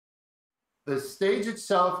The stage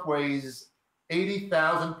itself weighs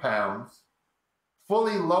 80,000 pounds.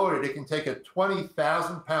 Fully loaded, it can take a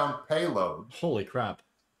 20,000-pound payload. Holy crap.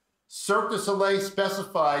 Cirque du Soleil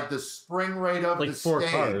specified the spring rate of Like the 4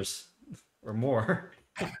 stage. cars or more.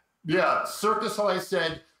 Yeah, Cirque du Soleil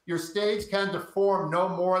said your stage can deform no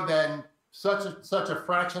more than such a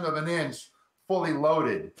fraction of an inch fully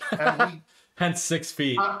loaded. And we hence 6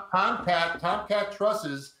 feet. Tomcat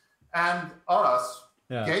Trusses and us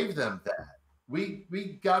Yeah. gave them that.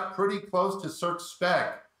 We got pretty close to Cirque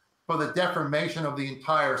spec for the deformation of the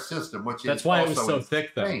entire system, which that's is why also it was so insane.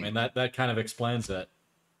 thick, though. I mean, that kind of explains it.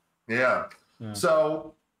 Yeah.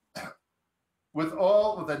 So with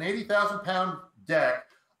an 80,000-pound deck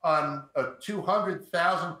on a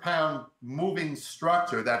 200,000-pound moving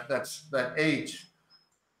structure, that H,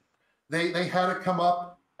 they had to come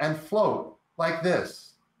up and float like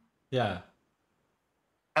this. Yeah.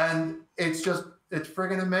 And it's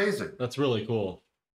friggin' amazing. That's really cool.